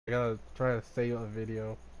I gotta try to save a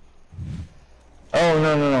video. Oh,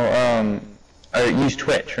 no, no, no, use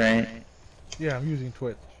Twitch, right? Yeah, I'm using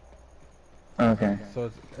Twitch. Okay. So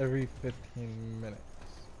it's every 15 minutes.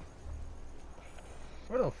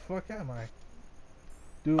 Where the fuck am I?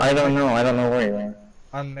 Dude, I don't know where you are.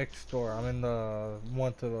 I'm next door. I'm in the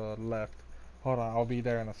one to the left. Hold on, I'll be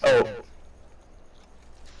there in a Oh. second.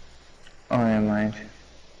 Oh, never mind.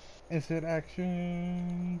 Instant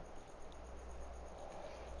action.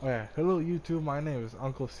 Oh yeah, hello YouTube, my name is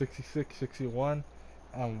Uncle6661.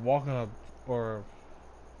 I'm walking up,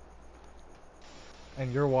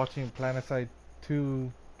 and you're watching PlanetSide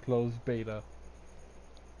 2 closed beta.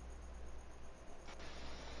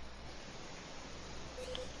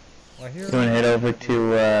 I hear You wanna head over to,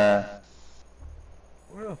 where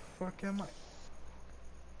the fuck am I?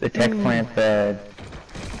 the tech plant,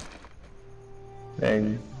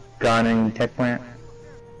 the Ghana tech plant?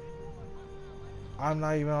 I'm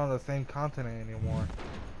not even on the same continent anymore.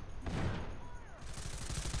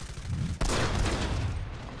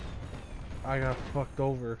 I got fucked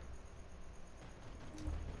over.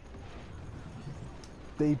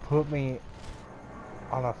 They put me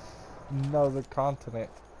on another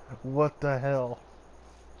continent. What the hell?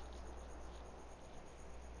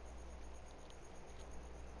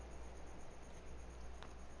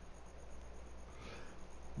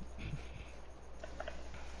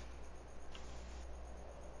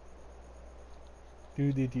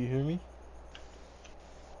 Dude, did you hear me?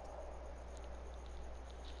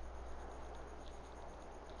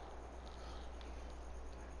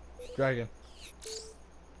 Dragon.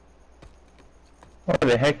 Where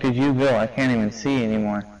the heck did you go? I can't even see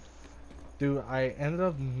anymore. Dude, I ended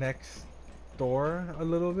up next door a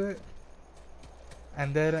little bit.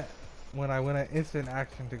 And then when I went at instant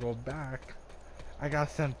action to go back, I got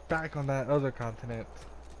sent back on that other continent.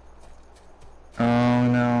 Oh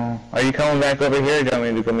no. Are you coming back over here or do you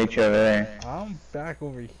want me to go meet you over there? I'm back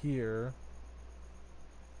over here.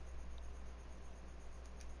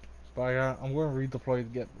 But I'm going to redeploy to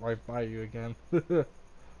get right by you again.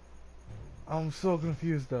 I'm so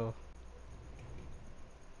confused though.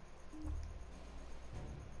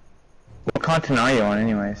 What continent are you on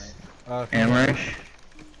anyways? Amherst?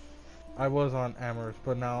 I was on Amherst,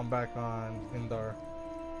 but now I'm back on Indar.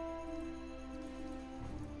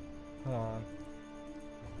 Hold on.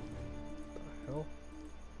 What the hell?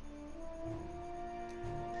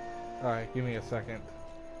 Alright, give me a second.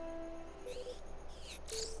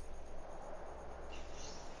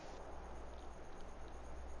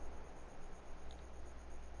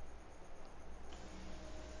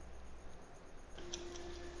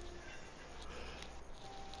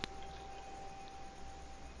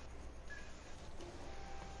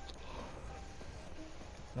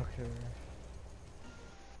 Okay.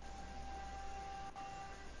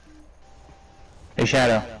 Hey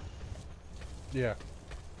Shadow. Yeah.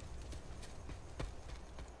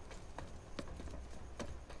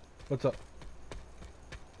 What's up?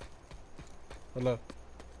 Hello. What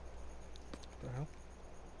the hell?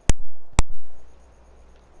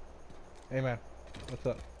 Hey man, what's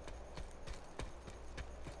up?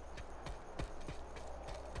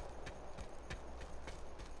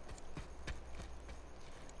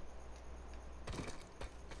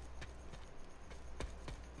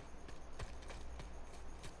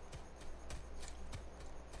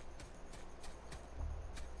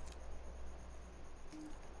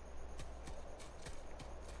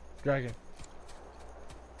 Dragon.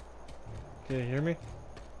 Can you hear me?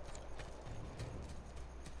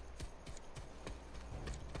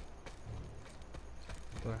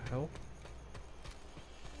 The hell?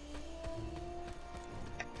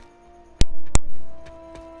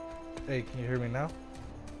 Hey, can you hear me now?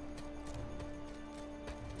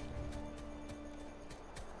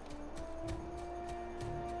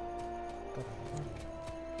 The fuck?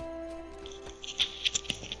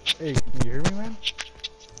 Hey, can you hear me, man?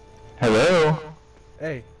 Hello?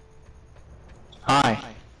 Hey. Hi.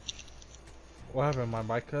 What happened? My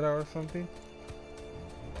mic cut out or something?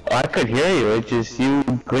 Oh, I could hear you, it just you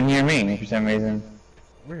couldn't hear me for some reason.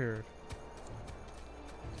 Weird.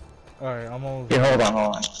 Alright, I'm almost. Here, hold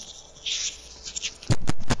on.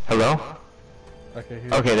 Hello? Okay,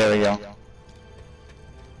 here. Okay, there we go.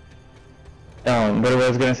 What I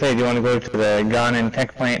was gonna say, do you want to go to the Ghana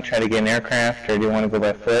tech plant, try to get an aircraft, or do you want to go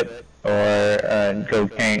by foot, or go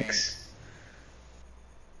tanks?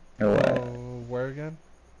 Or what? Where again?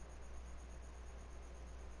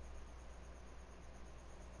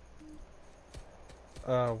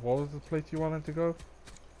 What was the place you wanted to go?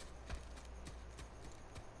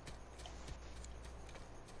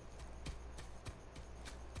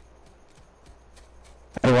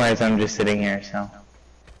 I otherwise I'm just sitting here, so.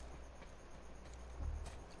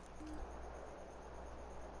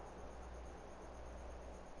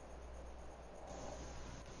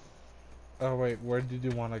 Oh wait, where did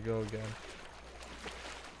you want to go again?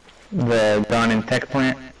 The Gone in Tech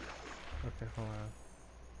Plant. Okay, hold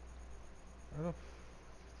on. Where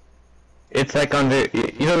the It's like under,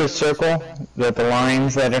 you know the circle? The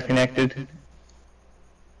lines that are connected?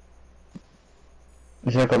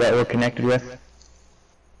 The circle that we're connected with?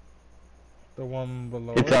 the one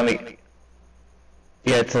below It's it? on the,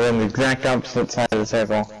 yeah, it's on the exact opposite side of the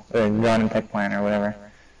circle. Or Gone in Tech Plant or whatever.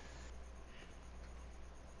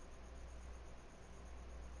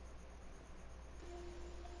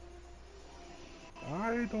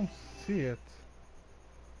 I don't see it.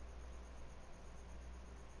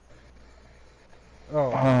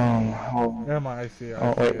 Oh, Oh, Emma, I see it.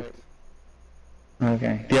 oh, I see wait. it.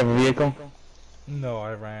 Okay. Do you have a vehicle? No,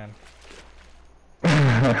 I ran.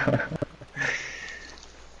 $1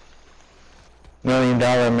 million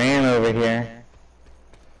man over here.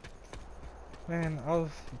 Man, I was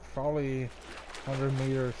probably 100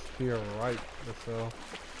 meters to your right or so.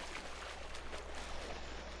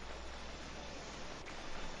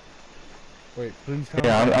 Wait, please tell me.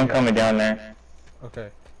 Yeah, I'm that- coming down there. Okay.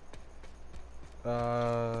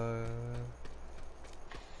 The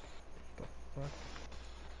fuck?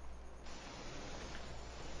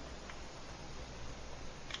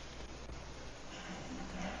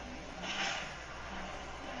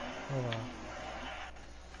 Hold on.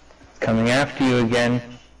 Coming after you again.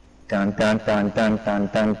 Dun dun dun dun dun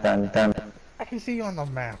dun dun dun. I can see you on the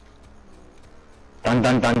map. Dun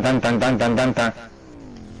dun dun dun dun dun dun dun dun.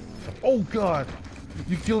 Oh god!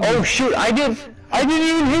 You killed Oh me! shoot! I didn't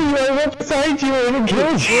even hit you. I went beside you and it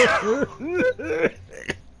killed you.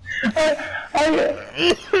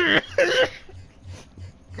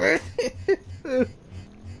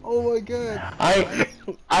 Oh my god!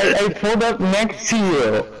 I pulled up next to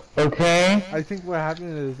you. Okay. I think what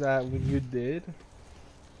happened is that when you did,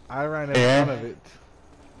 I ran in Yeah. front of it.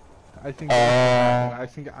 I think that's what happened. I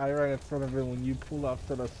think I ran in front of it when you pulled off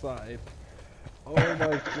to the side. Oh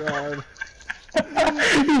my god.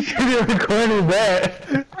 You should have recorded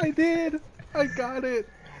that. I did! I got it!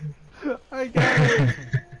 I got it!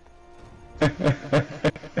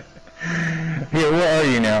 Here, where are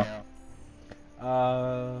you now?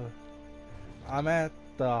 I'm at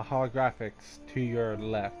the holographics to your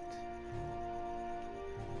left.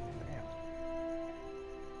 Damn.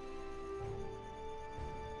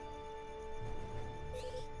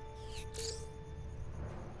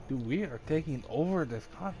 Dude, we are taking over this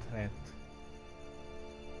continent.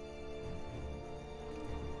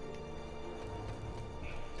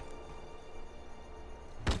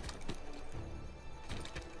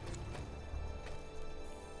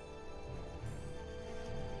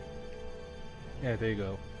 Yeah, there you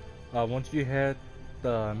go. Once you hit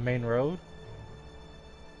the main road,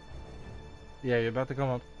 yeah, you're about to come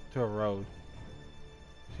up to a road.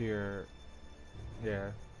 To your,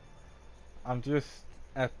 yeah. I'm just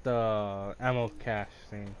at the ammo cache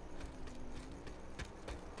thing.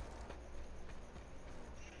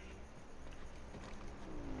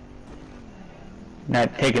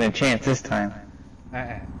 Not taking a chance this time.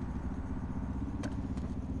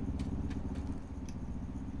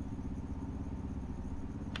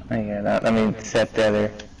 Yeah, that, let me set the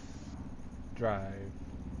other. Drive.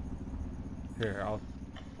 Here, I'll.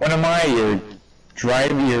 What am I? Your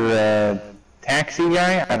taxi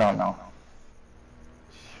guy? I don't know.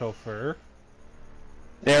 Chauffeur.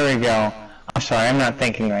 There we go. I'm sorry, I'm not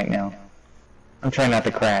thinking right now. I'm trying not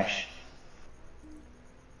to crash.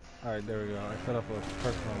 Alright, there we go. I set up a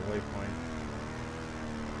personal waypoint.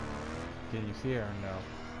 Can you see it or no?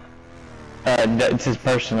 It's his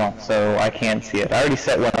personal, so I can't see it. I already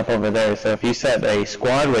set one up over there, so if you set a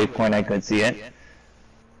squad waypoint, I could see it.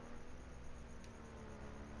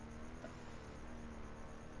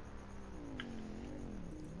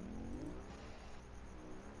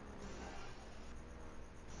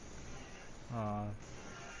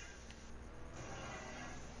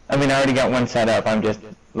 I mean, I already got one set up, I'm just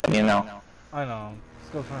letting you know. I know. I'm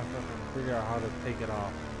still trying to fucking figure out how to take it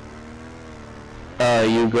off.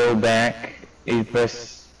 You go back, you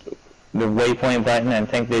press the waypoint button, and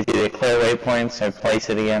think there's either clear waypoints or place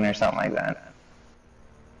it again or something like that.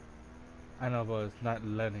 I know, but it's not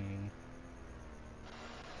letting me.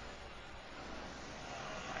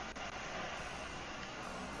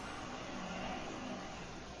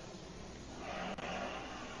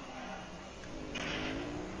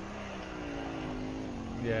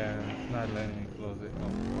 Yeah, it's not letting me close it. Oh,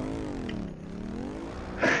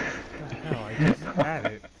 fuck. What the hell? I just had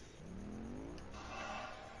it.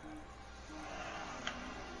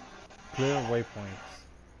 clear waypoints.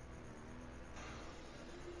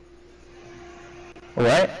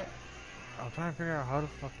 What? I'm trying to figure out how to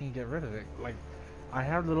fucking get rid of it. Like, I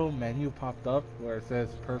have little menu popped up where it says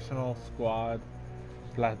personal, squad,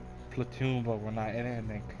 platoon, but we're not in it, and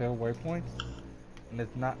then clear waypoints. And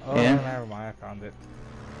it's not. Oh, Yeah. never mind. I found it.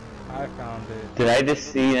 I found it. Did I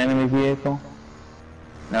just see an enemy vehicle?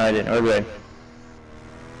 No, I didn't. We're good.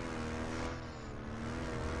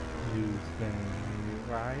 You spin me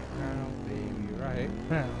right now, baby, right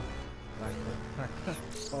now. Like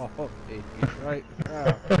oh, baby, right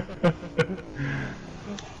now.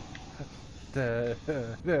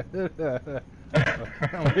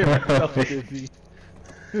 I'm getting myself dizzy.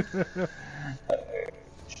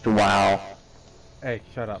 Wow. Hey,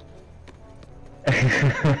 shut up.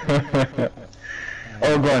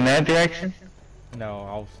 Oh, go in that direction? No,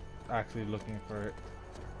 I was actually looking for it.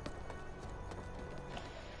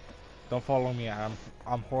 Don't follow me.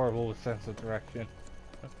 I'm horrible with sense of direction.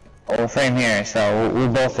 Well, same here, so we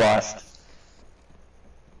both lost.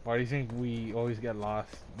 Why do you think we always get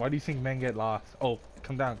lost? Why do you think men get lost? Oh,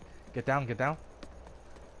 come down. Get down, get down.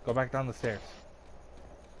 Go back down the stairs.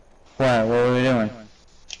 What? What were we doing?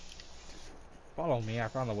 Follow me, I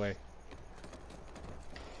found the way.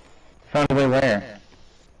 Found a way where?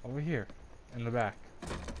 Over here. In the back.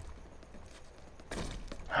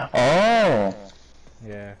 Oh!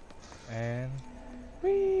 Yeah. And...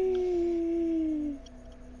 Whee!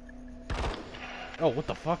 Oh, what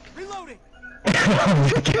the fuck? Reloading!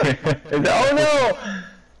 Oh no!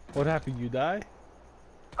 What happened? You die?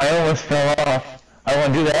 I almost fell off. I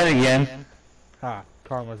won't do that again. Ha,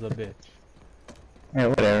 karma's a bitch. Yeah,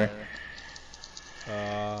 whatever.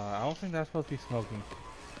 I don't think that's supposed to be smoking.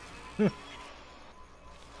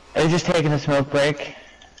 I was just taking a smoke break.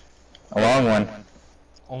 A long one.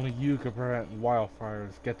 Only you could prevent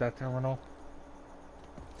wildfires. Get that terminal?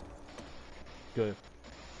 Good.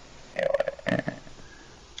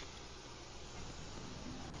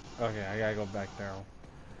 Okay, I gotta go back down.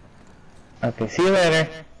 Okay, see you later.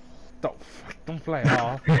 Don't play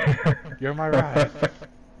off. You're my ride.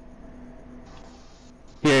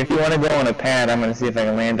 Here, if you want to go on a pad, I'm gonna see if I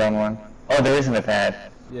can land on one. Oh, there isn't a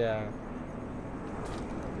pad. Yeah.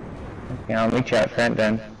 Okay, I'll meet you out front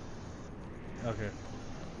then. Okay.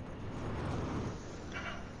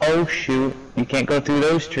 Oh shoot, you can't go through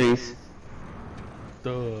those trees.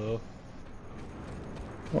 Duh.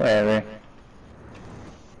 Whatever.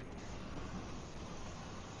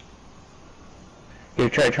 Here,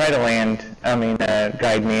 try to land.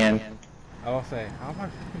 Guide me in. I will say, how am I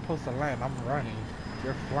supposed to land? I'm running.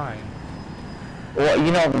 You're flying. Well,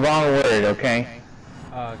 you know the wrong word, okay?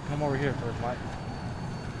 Come over here first, Mike.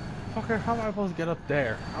 Fucker, how am I supposed to get up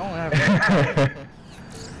there? I don't have.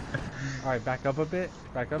 Alright, back up a bit.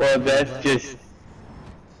 Back up. Well, that's just...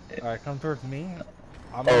 Alright, come towards me.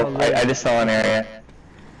 Oh, I just saw an area.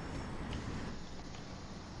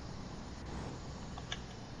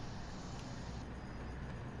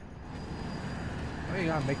 Why you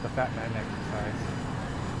gotta make the fat man exercise?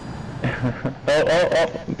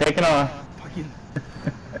 Oh, taking off. Fucking.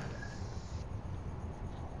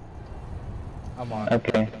 I'm on.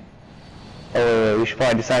 Okay. Oh, wait, we should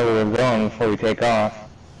probably decide where we're going before we take off.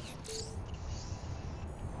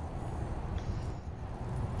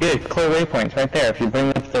 Good, clear waypoints right there. If you bring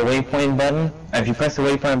up the waypoint button, if you press the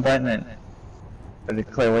waypoint button, it'll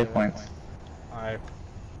clear waypoints. I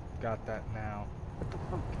got that now.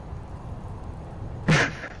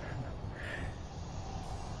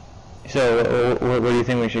 So, where do you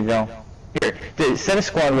think we should go? Here, set a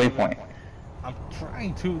squad waypoint. I'm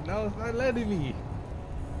trying to. No, it's not letting me.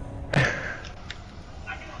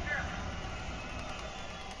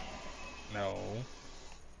 No.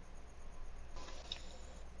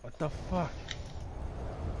 What the fuck?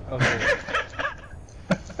 Okay.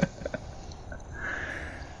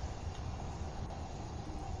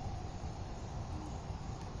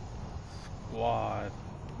 Squad.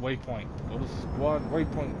 Waypoint. Go to squad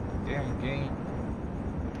waypoint. Damn game.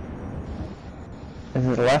 Is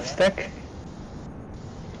it left stick?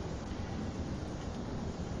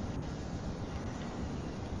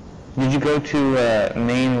 Did you go to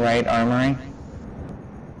main right armory?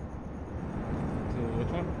 To which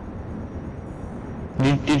one?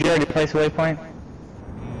 Did you already place a waypoint?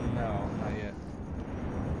 No, not yet.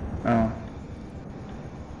 Oh.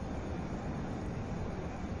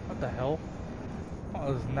 What the hell?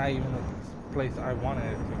 Oh, it's not even the place I wanted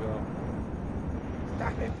it to go.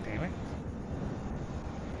 Stop it, damn it.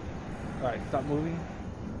 Alright, stop moving.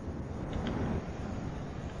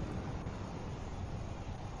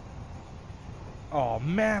 Oh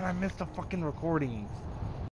man, I missed the fucking recordings.